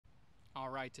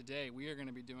Alright, today we are going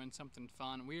to be doing something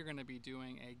fun. We are going to be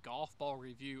doing a golf ball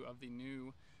review of the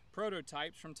new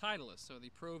prototypes from Titleist. So the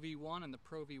ProV1 and the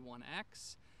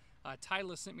ProV1x.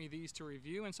 Titleist sent me these to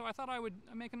review, and so I thought I would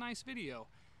make a nice video.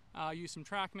 Use some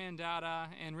TrackMan data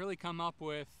and really come up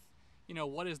with, you know,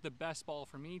 what is the best ball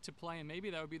for me to play, and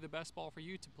maybe that would be the best ball for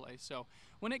you to play. So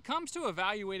when it comes to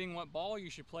evaluating what ball you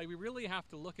should play, we really have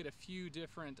to look at a few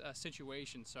different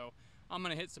situations. So I'm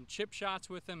going to hit some chip shots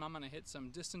with them, I'm going to hit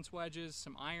some distance wedges,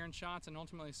 some iron shots, and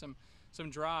ultimately some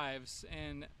drives.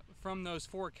 And from those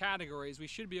four categories, we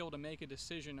should be able to make a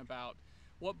decision about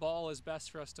what ball is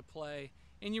best for us to play.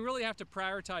 And you really have to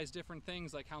prioritize different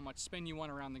things, like how much spin you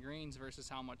want around the greens versus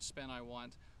how much spin I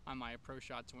want on my approach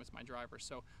shots and with my driver.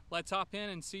 So let's hop in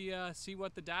and see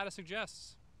what the data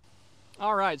suggests.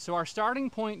 All right, so our starting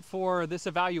point for this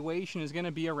evaluation is going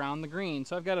to be around the green.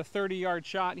 So I've got a 30-yard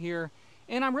shot here,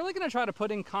 and I'm really going to try to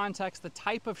put in context the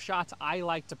type of shots I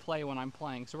like to play when I'm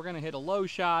playing. So we're going to hit a low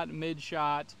shot, mid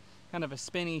shot, kind of a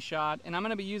spinny shot, and I'm going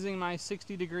to be using my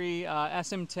 60-degree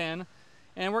SM10.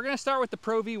 And we're going to start with the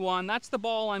ProV1. That's the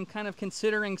ball I'm kind of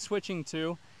considering switching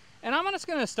to. And I'm just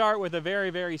going to start with a very,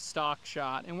 very stock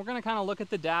shot. And we're going to kind of look at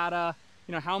the data,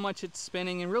 you know, how much it's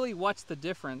spinning, and really what's the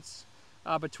difference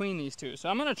between these two. So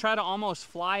I'm going to try to almost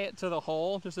fly it to the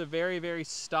hole, just a very, very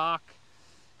stock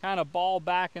kind of ball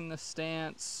back in the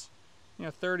stance, you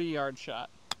know, 30-yard shot.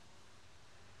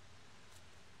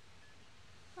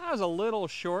 That was a little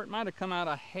short, might have come out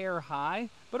a hair high,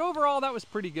 but overall that was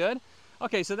pretty good.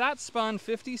 Okay, so that spun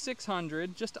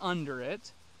 5,600, just under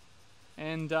it,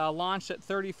 and launched at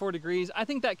 34 degrees. I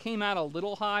think that came out a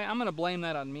little high. I'm going to blame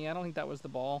that on me. I don't think that was the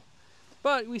ball.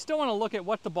 But we still want to look at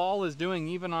what the ball is doing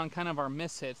even on kind of our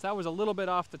mishits. That was a little bit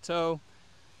off the toe.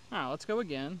 All right, let's go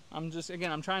again. I'm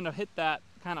trying to hit that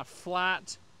kind of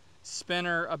flat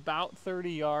spinner about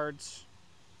 30 yards.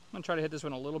 I'm going to try to hit this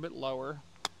one a little bit lower.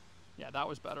 Yeah, that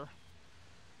was better.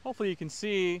 Hopefully you can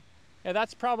see. Yeah,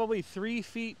 that's probably 3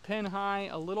 feet pin high,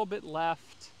 a little bit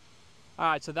left. All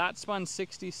right, so that spun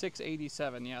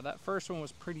 66.87. Yeah, that first one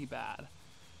was pretty bad.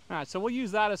 All right, so we'll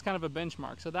use that as kind of a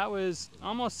benchmark. So that was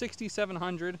almost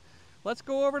 6,700. Let's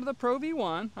go over to the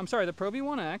ProV1. I'm sorry, the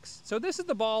ProV1x. So this is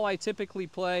the ball I typically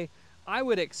play. I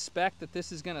would expect that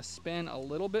this is going to spin a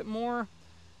little bit more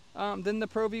than the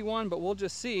ProV1, but we'll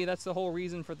just see. That's the whole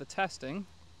reason for the testing.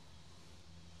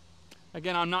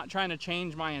 Again, I'm not trying to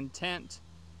change my intent.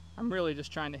 I'm really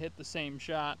just trying to hit the same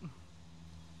shot.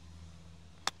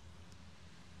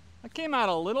 I came out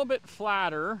a little bit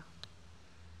flatter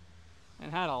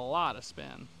and had a lot of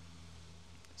spin.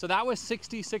 So that was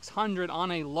 6,600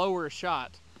 on a lower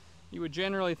shot. You would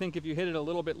generally think if you hit it a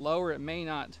little bit lower, it may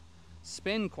not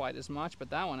spin quite as much, but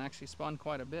that one actually spun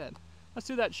quite a bit. Let's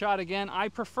do that shot again. I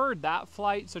preferred that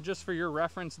flight, so just for your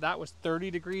reference, that was 30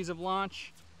 degrees of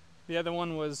launch. The other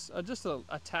one was just a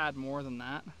tad more than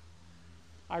that.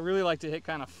 I really like to hit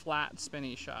kind of flat,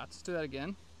 spinny shots. Let's do that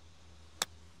again.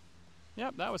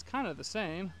 Yep, that was kind of the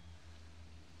same.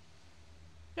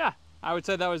 Yeah, I would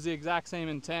say that was the exact same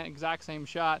intent, exact same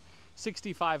shot,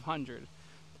 6,500.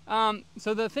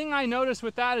 So the thing I noticed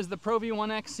with that is the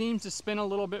ProV1x seems to spin a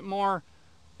little bit more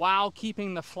while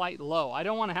keeping the flight low. I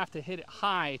don't want to have to hit it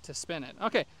high to spin it.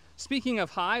 Okay, speaking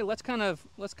of high, let's kind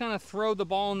of throw the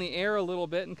ball in the air a little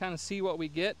bit and kind of see what we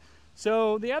get.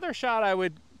 So the other shot I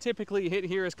would typically hit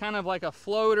here is kind of like a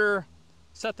floater,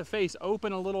 set the face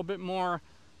open a little bit more.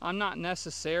 I'm not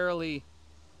necessarily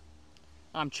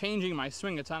changing my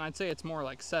swing a ton. I'd say it's more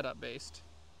like setup based.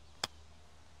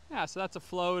 Yeah, so that's a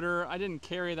floater. I didn't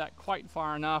carry that quite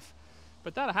far enough,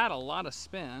 but that had a lot of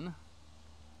spin.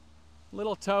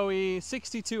 Little toey,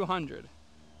 6,200.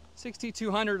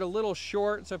 6,200, a little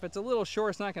short, so if it's a little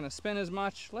short, it's not going to spin as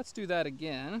much. Let's do that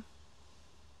again.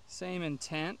 Same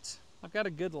intent. I've got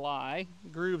a good lie. The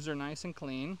grooves are nice and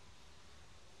clean.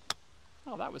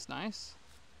 Oh, that was nice.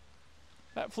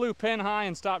 That flew pin high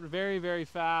and stopped very, very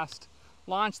fast.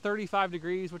 Launched 35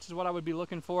 degrees, which is what I would be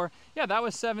looking for. Yeah, that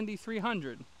was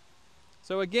 7,300.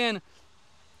 So again,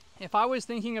 if I was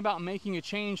thinking about making a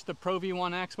change to the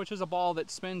ProV1x, which is a ball that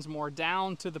spins more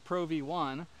down to the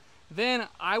ProV1, then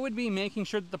I would be making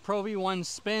sure that the ProV1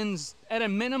 spins at a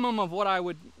minimum of what I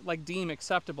would deem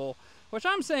acceptable, which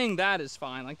I'm saying that is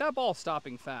fine. Like, that ball's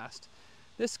stopping fast.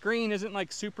 This green isn't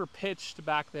like super pitched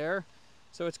back there,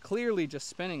 so it's clearly just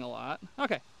spinning a lot.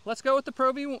 Okay, let's go with the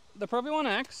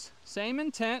ProV1x. Same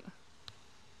intent,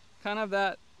 kind of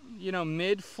that, you know,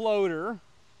 mid floater.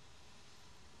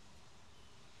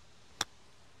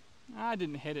 I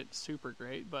didn't hit it super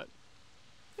great, but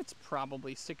it's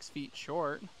probably 6 feet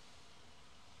short.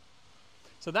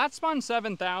 So that spun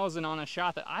 7,000 on a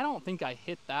shot that I don't think I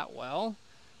hit that well,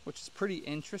 which is pretty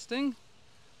interesting.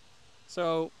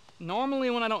 So normally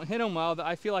when I don't hit them well,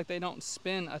 I feel like they don't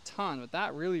spin a ton, but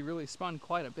that really spun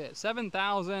quite a bit.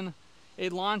 7,000,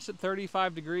 it launched at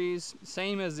 35 degrees,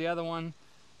 same as the other one.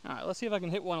 All right, let's see if I can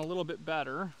hit one a little bit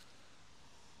better.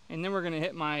 And then we're gonna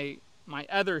hit my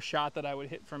other shot that I would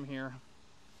hit from here.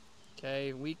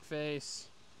 Okay, weak face.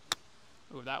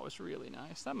 Oh, that was really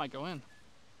nice. That might go in.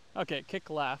 Okay, kick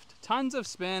left. Tons of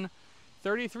spin,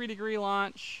 33-degree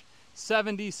launch,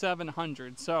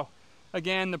 7,700. So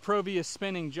again, the ProV is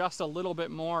spinning just a little bit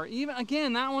more. Even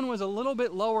again, that one was a little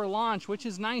bit lower launch, which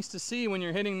is nice to see when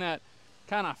you're hitting that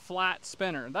kind of flat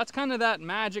spinner. That's kind of that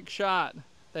magic shot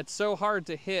that's so hard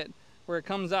to hit, where it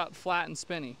comes out flat and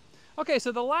spinny. Okay,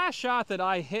 so the last shot that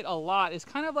I hit a lot is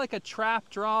kind of like a trap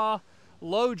draw,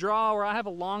 low draw, where I have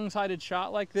a long-sided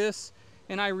shot like this,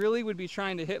 and I really would be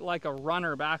trying to hit like a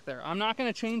runner back there. I'm not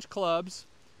gonna change clubs,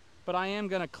 but I am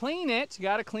gonna clean it. You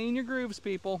gotta clean your grooves,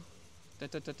 people.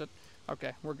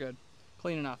 Okay, we're good.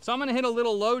 Clean enough. So I'm gonna hit a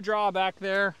little low draw back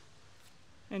there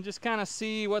and just kind of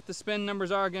see what the spin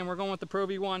numbers are. Again, we're going with the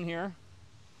ProV1 here.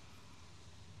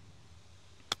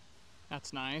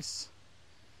 That's nice.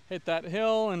 Hit that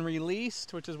hill and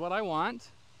released, which is what I want.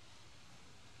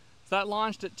 So that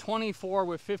launched at 24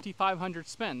 with 5,500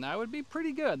 spin. That would be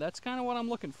pretty good. That's kind of what I'm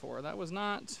looking for. That was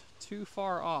not too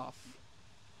far off.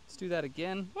 Let's do that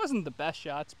again. Wasn't the best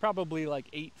shot. It's probably like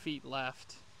 8 feet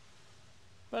left.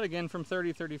 But again, from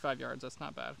 30, 35 yards, that's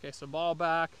not bad. Okay, so ball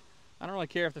back. I don't really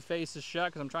care if the face is shut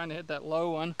because I'm trying to hit that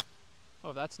low one.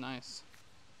 Oh, that's nice.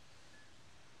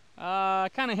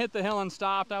 Kind of hit the hill and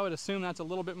stopped. I would assume that's a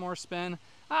little bit more spin.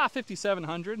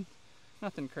 5,700.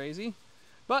 Nothing crazy.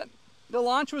 But the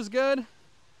launch was good.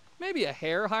 Maybe a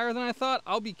hair higher than I thought.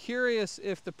 I'll be curious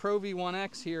if the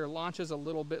ProV1x here launches a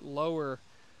little bit lower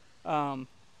than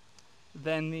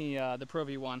the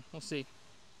ProV1. We'll see.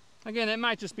 Again, it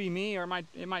might just be me, or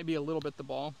it might be a little bit the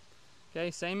ball.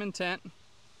 Okay, same intent.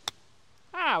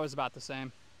 It was about the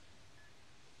same.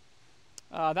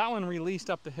 That one released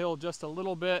up the hill just a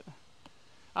little bit.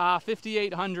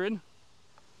 5,800.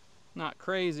 Not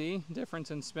crazy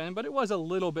difference in spin, but it was a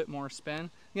little bit more spin.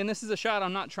 Again, this is a shot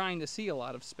I'm not trying to see a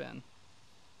lot of spin.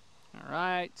 All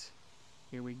right,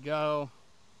 here we go.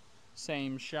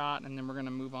 Same shot, and then we're gonna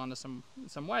move on to some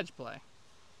wedge play.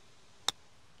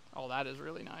 Oh, that is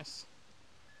really nice.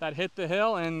 That hit the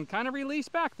hill and kind of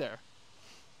released back there.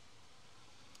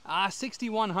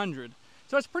 6,100.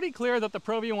 So it's pretty clear that the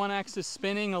ProV1x is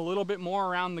spinning a little bit more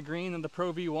around the green than the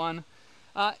ProV1.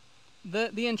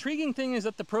 The intriguing thing is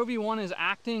that the ProV1 is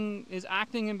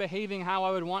acting and behaving how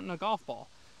I would want in a golf ball.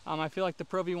 I feel like the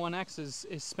ProV1x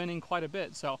is spinning quite a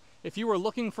bit. So if you were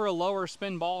looking for a lower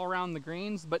spin ball around the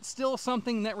greens, but still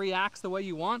something that reacts the way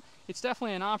you want, it's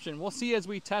definitely an option. We'll see as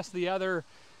we test the other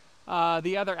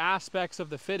aspects of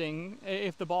the fitting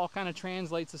if the ball kind of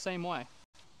translates the same way.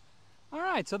 All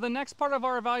right, so the next part of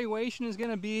our evaluation is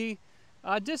going to be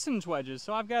distance wedges.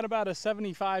 So I've got about a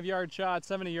 75-yard shot,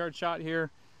 70-yard shot here.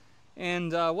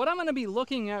 And what I'm going to be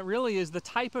looking at really is the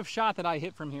type of shot that I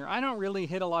hit from here. I don't really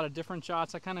hit a lot of different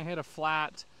shots. I kind of hit a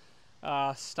flat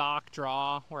stock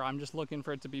draw where I'm just looking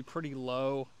for it to be pretty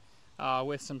low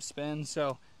with some spin.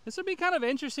 So this would be kind of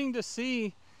interesting to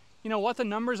see, you know, what the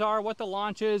numbers are, what the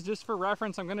launch is. Just for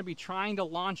reference, I'm going to be trying to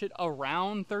launch it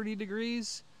around 30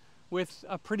 degrees with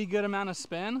a pretty good amount of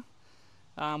spin.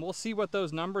 We'll see what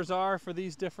those numbers are for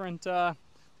these different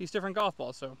golf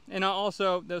balls. So, and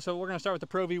also, so we're going to start with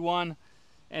the ProV1,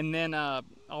 and then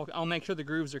I'll make sure the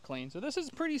grooves are clean. So this is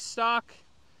a pretty stock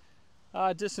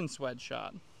distance wedge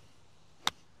shot.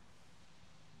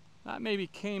 That maybe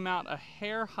came out a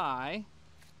hair high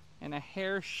and a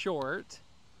hair short,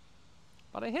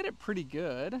 but I hit it pretty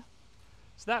good.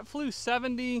 So that flew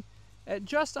 70 at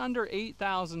just under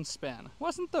 8,000 spin.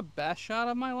 Wasn't the best shot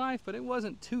of my life, but it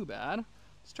wasn't too bad.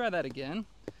 Let's try that again.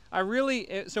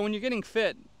 So when you're getting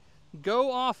fit,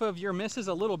 go off of your misses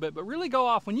a little bit, but really go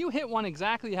off when you hit one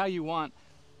exactly how you want.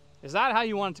 Is that how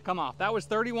you want it to come off? That was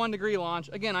 31-degree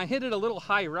launch. Again, I hit it a little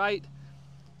high right,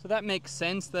 so that makes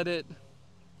sense that it,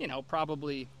 you know,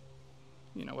 probably,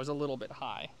 you know, was a little bit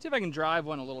high. See if I can drive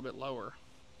one a little bit lower.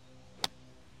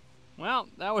 Well,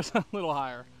 that was a little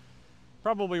higher.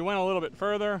 Probably went a little bit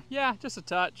further. Yeah, just a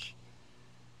touch.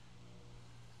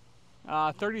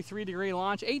 33-degree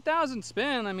launch, 8,000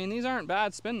 spin. I mean, these aren't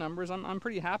bad spin numbers. I'm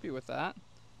pretty happy with that.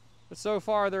 But so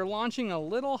far, they're launching a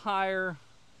little higher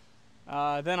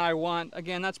than I want.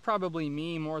 Again, that's probably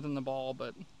me more than the ball,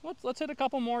 but let's hit a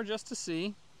couple more just to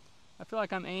see. I feel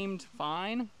like I'm aimed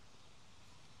fine.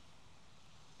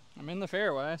 I'm in the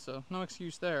fairway, so no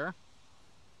excuse there.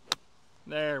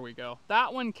 There we go.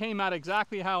 That one came out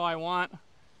exactly how I want.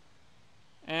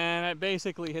 and it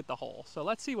basically hit the hole. So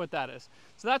let's see what that is.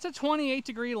 So that's a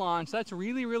 28-degree launch. That's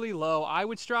really, really low. I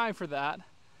would strive for that.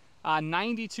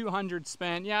 9,200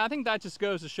 spin. Yeah, I think that just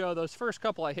goes to show those first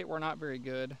couple I hit were not very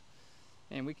good,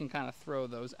 and we can kind of throw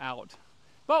those out.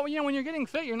 But you know, when you're getting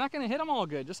fit, you're not going to hit them all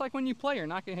good. Just like when you play, you're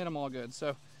not going to hit them all good.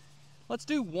 So let's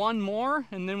do one more,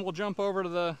 and then we'll jump over to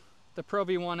the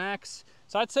ProV1x.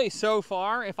 So I'd say so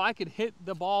far, if I could hit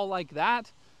the ball like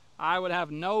that, I would have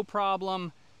no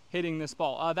problem hitting this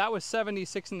ball. That was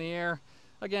 76 in the air.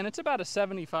 Again, it's about a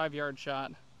 75-yard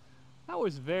shot. That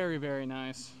was very, very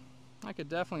nice. I could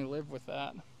definitely live with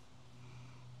that.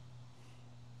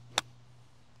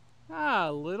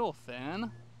 A little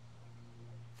thin.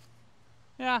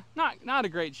 Yeah, not a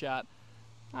great shot.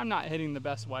 I'm not hitting the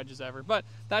best wedges ever, but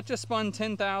that just spun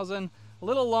 10,000. A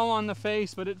little low on the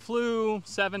face, but it flew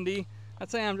 70. I'd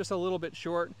say I'm just a little bit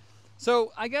short.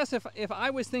 So I guess if I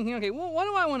was thinking, okay, well, what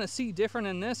do I want to see different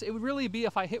in this? It would really be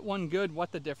if I hit one good,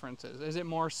 what the difference is. Is it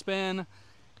more spin?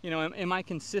 You know, am I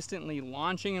consistently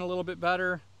launching it a little bit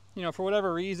better? You know, for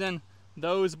whatever reason,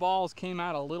 those balls came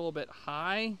out a little bit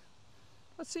high.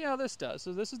 Let's see how this does.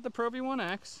 So this is the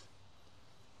ProV1x.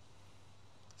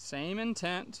 Same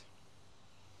intent.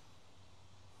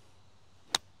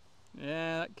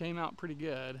 Yeah, that came out pretty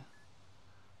good.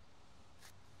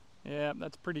 Yeah,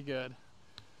 that's pretty good.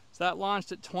 So that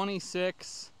launched at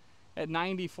 26 at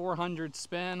 9,400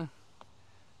 spin.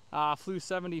 Flew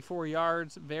 74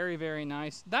 yards. Very, very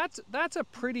nice. That's a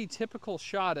pretty typical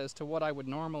shot as to what I would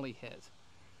normally hit.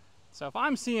 So if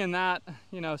I'm seeing that,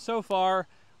 you know, so far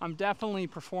I'm definitely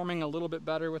performing a little bit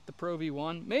better with the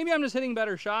ProV1. Maybe I'm just hitting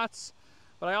better shots,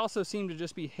 but I also seem to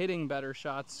just be hitting better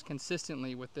shots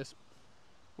consistently with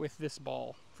this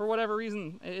ball. For whatever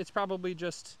reason, it's probably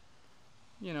just,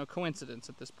 you know, coincidence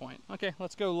at this point. Okay,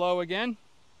 let's go low again.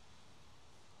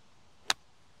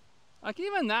 Like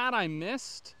even that I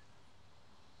missed,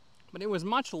 but it was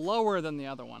much lower than the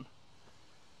other one.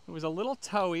 It was a little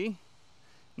toey,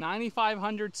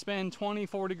 9,500 spin,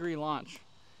 24-degree launch.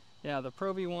 Yeah, the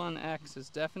ProV1x is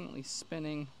definitely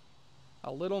spinning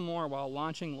a little more while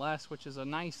launching less, which is a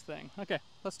nice thing. Okay,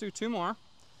 let's do two more.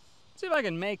 See if I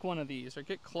can make one of these or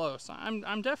get close.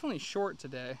 I'm definitely short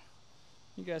today.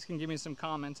 You guys can give me some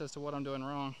comments as to what I'm doing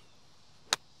wrong.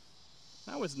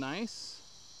 That was nice.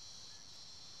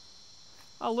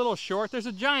 A little short. There's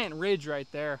a giant ridge right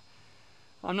there.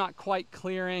 I'm not quite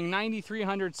clearing.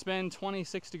 9,300 spin,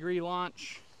 26-degree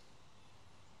launch.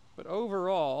 But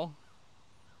overall,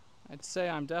 I'd say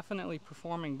I'm definitely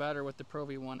performing better with the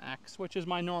ProV1x, which is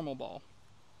my normal ball.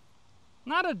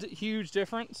 Not a huge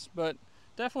difference, but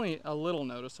definitely a little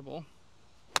noticeable.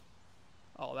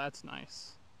 Oh, that's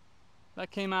nice.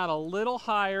 That came out a little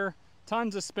higher.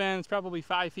 Tons of spin. It's probably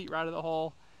 5 feet right of the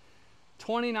hole.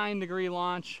 29-degree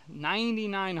launch,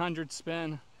 9,900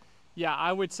 spin. Yeah,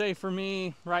 I would say for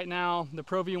me right now, the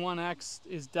ProV1x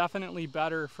is definitely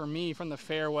better for me from the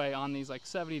fairway on these like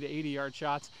 70 to 80 yard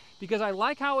shots, because I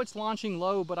like how it's launching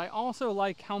low, but I also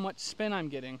like how much spin I'm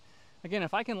getting. Again,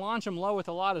 if I can launch them low with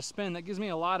a lot of spin, that gives me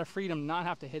a lot of freedom to not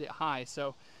have to hit it high.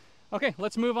 So, okay,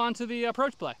 let's move on to the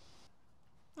approach play.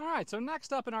 All right, so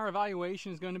next up in our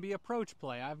evaluation is going to be approach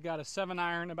play. I've got a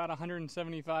 7-iron, about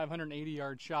 175, 180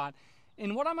 yard shot.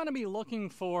 And what I'm going to be looking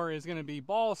for is going to be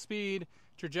ball speed,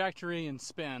 trajectory, and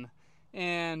spin.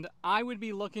 And I would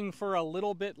be looking for a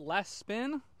little bit less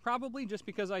spin, probably just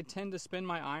because I tend to spin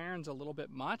my irons a little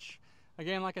bit much.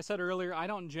 Again, like I said earlier, I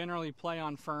don't generally play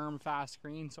on firm, fast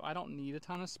green, so I don't need a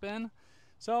ton of spin.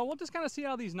 So we'll just kind of see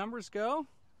how these numbers go.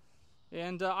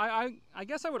 And I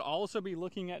guess I would also be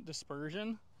looking at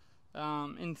dispersion.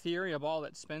 In theory, a ball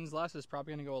that spins less is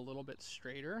probably going to go a little bit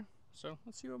straighter. So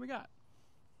let's see what we got.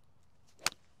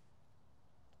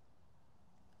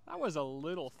 That was a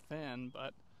little thin,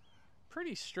 but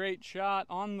pretty straight shot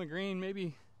on the green,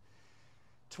 maybe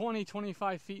 20,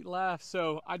 25 feet left.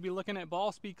 So I'd be looking at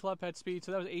ball speed, club head speed.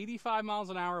 So that was 85 miles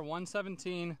an hour,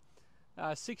 117,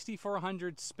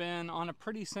 6,400 spin on a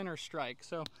pretty center strike.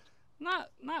 So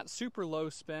not super low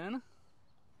spin.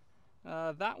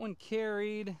 That one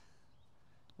carried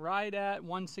right at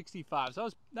 165. So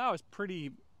that was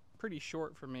pretty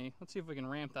short for me. Let's see if we can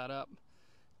ramp that up.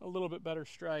 A little bit better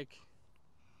strike.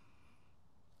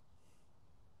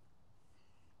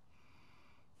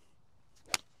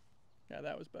 Yeah,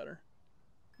 that was better.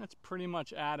 That's pretty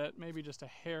much at it, maybe just a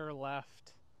hair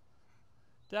left.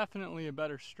 Definitely a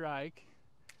better strike.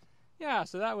 Yeah,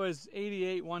 so that was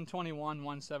 88, 121,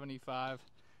 175,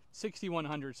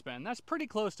 6,100 spin. That's pretty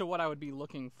close to what I would be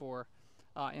looking for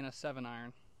in a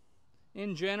 7-iron.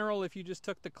 In general, if you just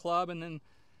took the club and then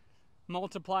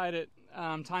multiply it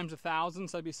times 1,000,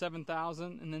 so that'd be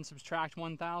 7,000, and then subtract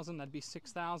 1,000, that'd be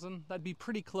 6,000. That'd be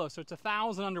pretty close. So it's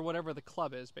 1,000 under whatever the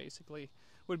club is, basically.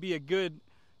 Would be a good,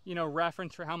 you know,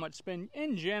 reference for how much spin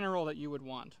in general that you would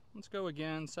want. Let's go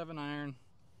again, 7 iron.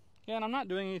 Again, I'm not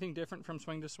doing anything different from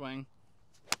swing to swing.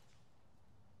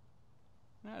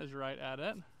 That is right at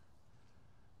it.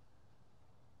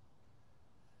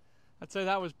 I'd say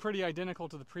that was pretty identical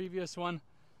to the previous one.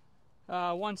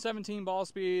 117 ball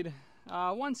speed,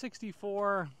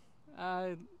 164,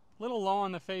 little low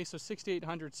on the face, so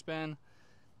 6,800 spin.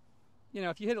 You know,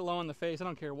 if you hit it low on the face, I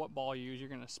don't care what ball you use, you're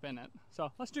going to spin it.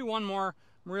 So let's do one more.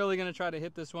 I'm really going to try to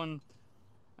hit this one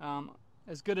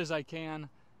as good as I can.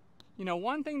 You know,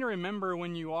 one thing to remember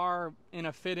when you are in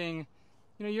a fitting,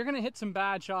 you know, you're going to hit some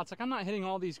bad shots. Like, I'm not hitting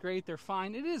all these great, they're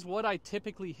fine. It is what I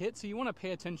typically hit, so you want to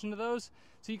pay attention to those.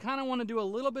 So you kind of want to do a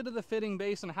little bit of the fitting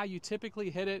based on how you typically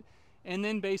hit it, and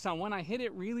then based on when I hit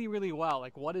it really, really well,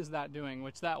 like what is that doing?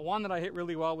 Which that one that I hit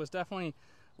really well was definitely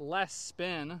less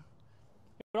spin.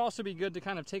 It would also be good to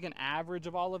kind of take an average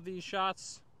of all of these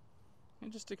shots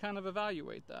and just to kind of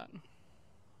evaluate that.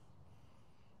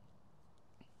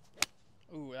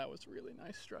 Ooh, that was a really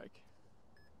nice strike.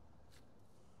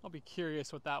 I'll be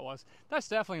curious what that was. That's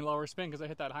definitely lower spin because I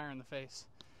hit that higher in the face.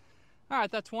 All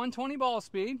right, that's 120 ball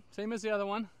speed, same as the other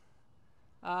one.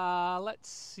 Let's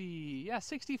see, yeah,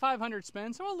 6,500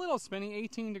 spin, so a little spinny,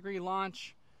 18-degree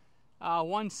launch,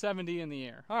 170 in the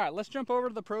air. All right, let's jump over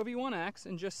to the ProV1x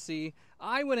and just see.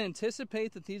 I would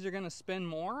anticipate that these are going to spin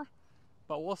more,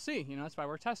 but we'll see. You know, that's why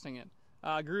we're testing it.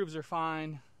 Grooves are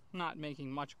fine. I'm not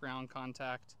making much ground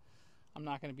contact. I'm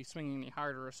not going to be swinging any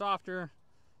harder or softer.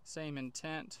 Same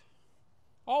intent.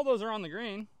 All those are on the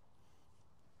green.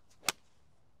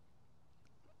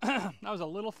 That was a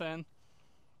little thin.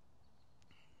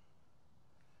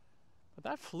 But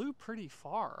that flew pretty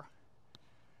far.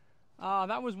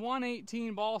 That was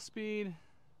 118 ball speed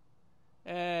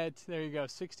at, there you go,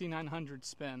 6,900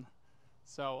 spin.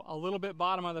 So a little bit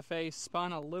bottom of the face,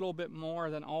 spun a little bit more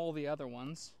than all the other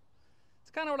ones.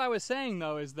 It's kind of what I was saying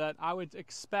though, is that I would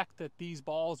expect that these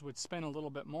balls would spin a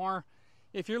little bit more.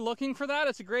 If you're looking for that,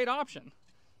 it's a great option.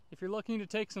 If you're looking to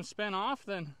take some spin off,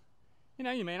 then, you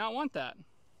know, you may not want that.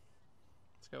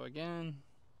 Let's go again,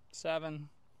 7,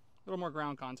 a little more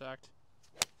ground contact.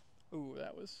 Ooh,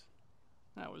 that was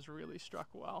really struck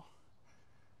well.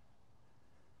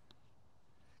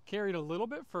 Carried a little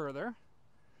bit further.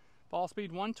 Ball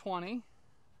speed 120.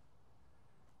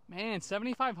 Man,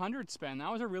 7,500 spin.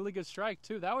 That was a really good strike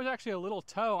too. That was actually a little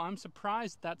toe. I'm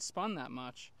surprised that spun that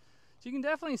much. So you can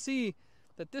definitely see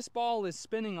that this ball is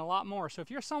spinning a lot more. So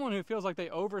if you're someone who feels like they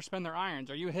overspin their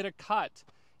irons, or you hit a cut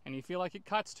and you feel like it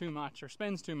cuts too much or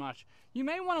spins too much, you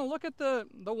may want to look at the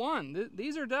one.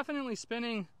 These are definitely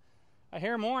spinning a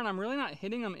hair more, and I'm really not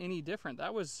hitting them any different.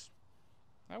 That was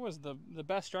the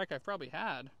best strike I've probably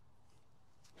had.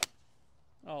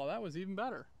 Oh, that was even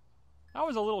better. That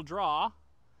was a little draw.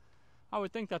 I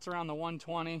would think that's around the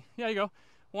 120. Yeah, you go.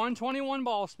 121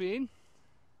 ball speed.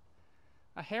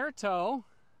 A hair toe.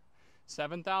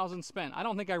 7,000 spin. I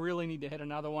don't think I really need to hit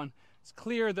another one. It's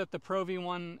clear that the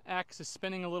ProV1x is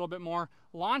spinning a little bit more.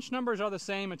 Launch numbers are the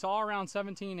same. It's all around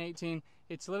 17, 18.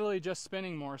 It's literally just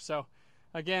spinning more. So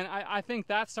again, I think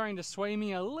that's starting to sway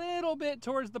me a little bit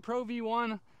towards the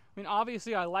ProV1. I mean,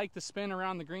 obviously I like the spin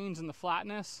around the greens and the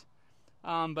flatness,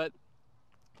 but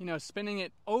you know,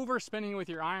 overspinning with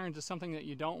your irons is something that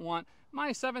you don't want.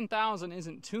 My 7,000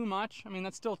 isn't too much. I mean,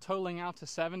 that's still totaling out to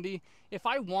 70. If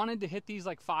I wanted to hit these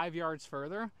like 5 yards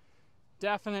further,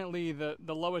 definitely the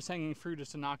lowest hanging fruit is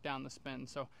to knock down the spin.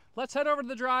 So let's head over to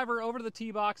the driver, over to the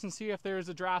tee box, and see if there's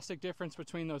a drastic difference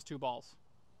between those two balls.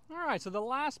 All right, so the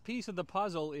last piece of the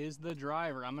puzzle is the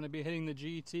driver. I'm going to be hitting the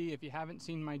GT. If you haven't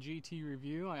seen my GT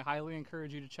review, I highly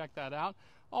encourage you to check that out.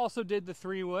 Also did the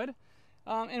 3-wood.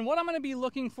 And what I'm going to be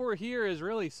looking for here is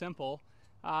really simple.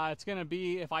 It's going to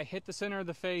be, if I hit the center of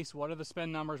the face, what are the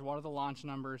spin numbers, what are the launch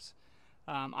numbers?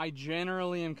 I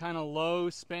generally am kind of low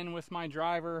spin with my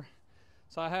driver,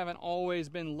 so I haven't always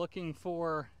been looking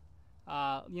for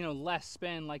you know, less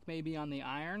spin like maybe on the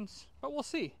irons, but we'll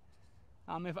see.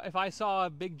 If I saw a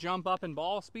big jump up in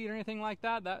ball speed or anything like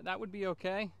that, that would be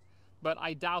okay, but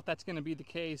I doubt that's going to be the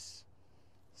case.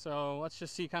 So let's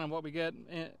just see kind of what we get.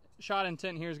 Shot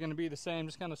intent here is going to be the same,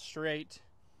 just kind of straight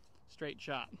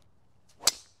shot.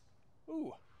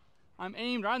 Ooh, I'm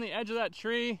aimed right on the edge of that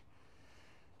tree.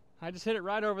 I just hit it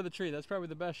right over the tree. That's probably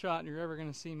the best shot you're ever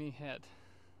going to see me hit.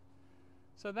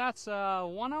 So that's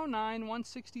 109,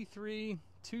 163,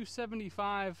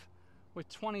 275 with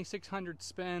 2,600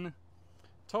 spin.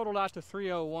 Totaled out to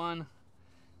 301.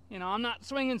 You know, I'm not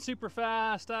swinging super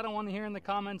fast. I don't want to hear in the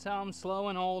comments how I'm slow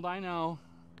and old, I know.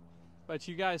 But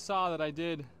you guys saw that I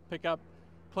did pick up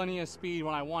plenty of speed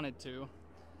when I wanted to.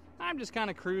 I'm just kind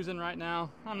of cruising right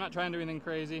now. I'm not trying to do anything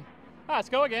crazy. Ah, let's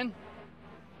go again.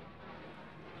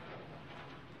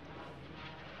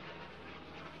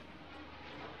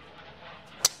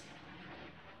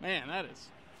 Man, that is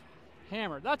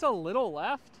hammered. That's a little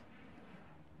left.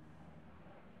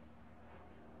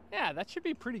 Yeah, that should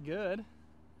be pretty good.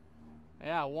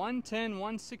 Yeah, 110,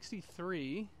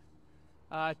 163,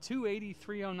 280,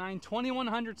 309,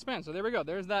 2100 spin. So there we go.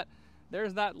 There's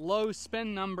that low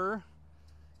spin number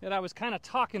that I was kind of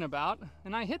talking about,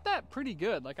 and I hit that pretty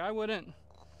good. Like I wouldn't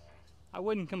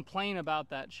complain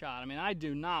about that shot. I mean, I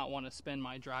do not want to spin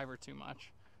my driver too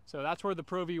much. So that's where the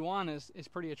ProV1 is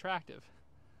pretty attractive.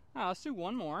 Now, let's do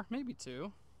one more, maybe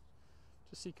two,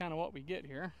 to see kind of what we get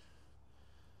here.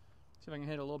 See if I can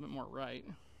hit a little bit more right.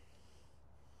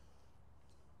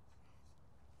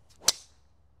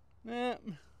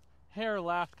 Hair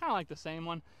left, kind of like the same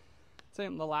one,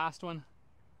 same the last one.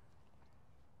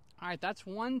 All right, that's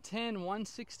 110,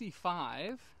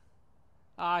 165,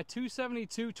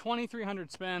 272,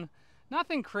 2300 spin.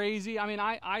 Nothing crazy. I mean,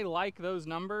 I like those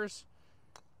numbers.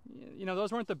 You know,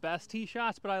 those weren't the best tee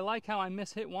shots, but I like how I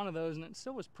mishit one of those and it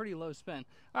still was pretty low spin.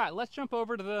 All right, let's jump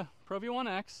over to the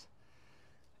ProV1x.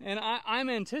 And I'm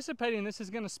anticipating this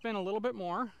is going to spin a little bit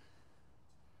more.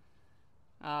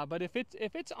 But if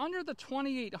it's under the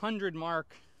 2800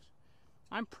 mark,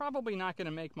 I'm probably not going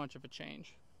to make much of a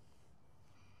change.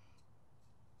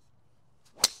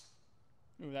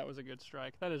 Ooh, that was a good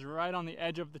strike. That is right on the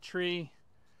edge of the tree.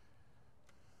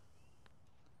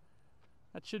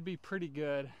 That should be pretty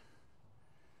good.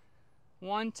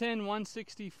 110,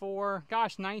 164.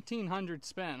 Gosh, 1900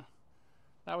 spin.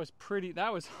 That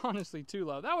was honestly too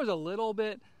low. That was a little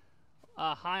bit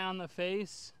high on the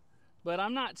face, but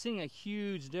I'm not seeing a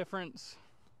huge difference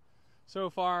so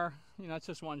far. You know, it's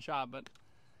just one shot, but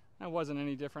that wasn't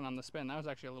any different on the spin. That was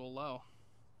actually a little low.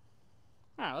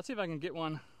 All right, let's see if I can get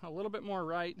one a little bit more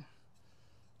right,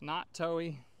 not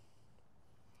toey.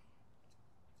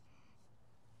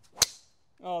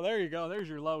 Oh, there you go. There's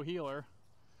your low heeler.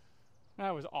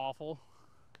 That was awful.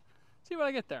 Let's see what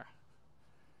I get there.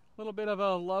 A little bit of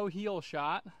a low heel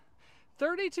shot.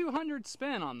 3200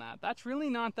 spin on that. That's really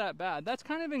not that bad. That's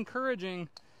kind of encouraging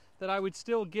that I would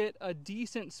still get a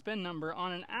decent spin number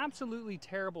on an absolutely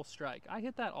terrible strike. I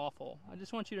hit that awful. I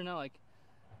just want you to know, like,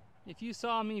 if you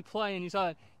saw me play and you saw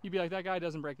that, you'd be like, that guy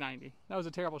doesn't break 90. That was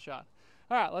a terrible shot.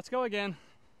 All right, let's go again.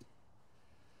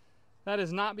 That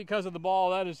is not because of the ball.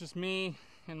 That is just me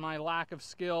and my lack of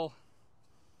skill.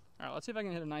 All right, let's see if I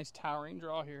can hit a nice towering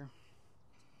draw here.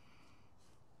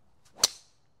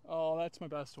 Oh, that's my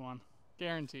best one.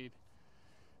 Guaranteed.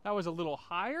 That was a little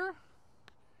higher,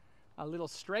 a little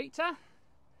straighter.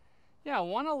 Yeah,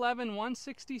 111,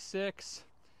 166,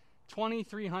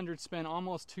 2300 spin,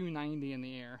 almost 290 in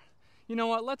the air. You know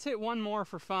what? Let's hit one more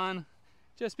for fun,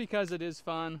 just because it is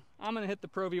fun. I'm going to hit the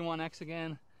ProV1x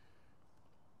again.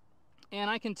 And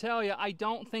I can tell you, I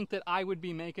don't think that I would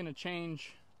be making a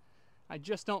change. I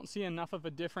just don't see enough of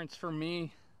a difference for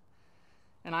me.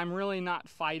 And I'm really not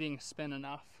fighting spin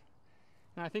enough.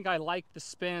 And I think I like the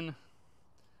spin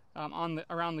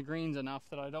around the greens enough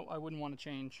that I wouldn't want to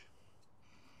change.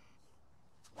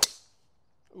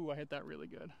 Ooh, I hit that really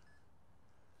good.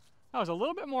 That was a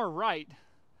little bit more right,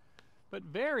 but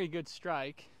very good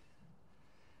strike.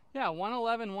 Yeah,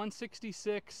 111,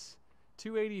 166,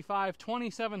 285,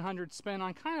 2700 spin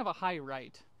on kind of a high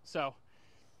right. So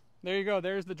there you go.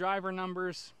 There's the driver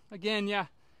numbers. Again, yeah,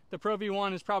 the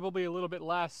ProV1 is probably a little bit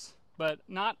less, but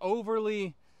not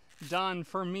overly done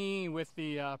for me with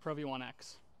the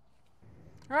ProV1x.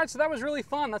 All right, so that was really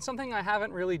fun. That's something I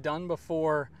haven't really done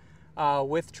before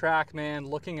with TrackMan,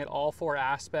 looking at all four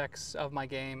aspects of my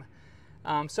game.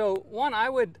 So one, I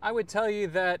would tell you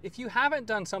that if you haven't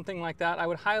done something like that, I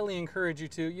would highly encourage you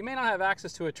to. You may not have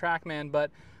access to a TrackMan, but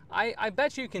I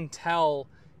bet you can tell,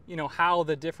 you know, how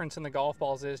the difference in the golf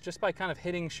balls is just by kind of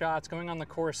hitting shots, going on the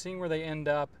course, seeing where they end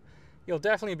up. You'll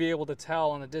definitely be able to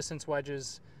tell on the distance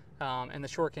wedges and the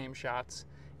short game shots.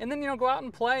 And then, you know, go out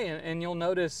and play and you'll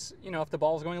notice, you know, if the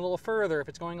ball's going a little further, if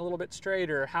it's going a little bit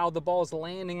straighter, how the ball's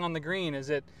landing on the green. Is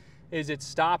it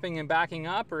stopping and backing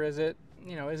up, or is it,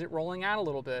 you know, is it rolling out a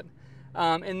little bit?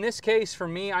 In this case, for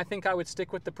me, I think I would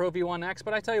stick with the ProV1x,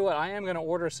 but I tell you what, I am going to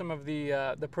order some of the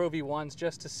ProV1s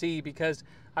just to see, because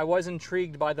I was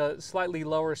intrigued by the slightly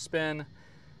lower spin,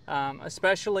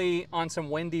 especially on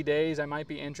some windy days. I might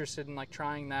be interested in like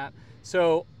trying that.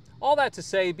 So all that to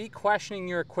say, be questioning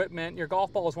your equipment. Your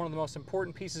golf ball is one of the most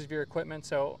important pieces of your equipment,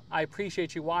 so I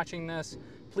appreciate you watching this.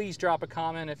 Please drop a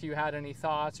comment if you had any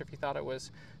thoughts, or if you thought it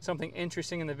was something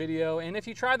interesting in the video. And if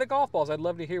you tried the golf balls, I'd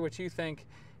love to hear what you think.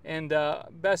 And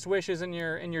best wishes in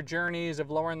your journeys of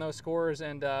lowering those scores.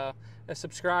 And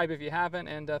subscribe if you haven't.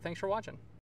 And thanks for watching.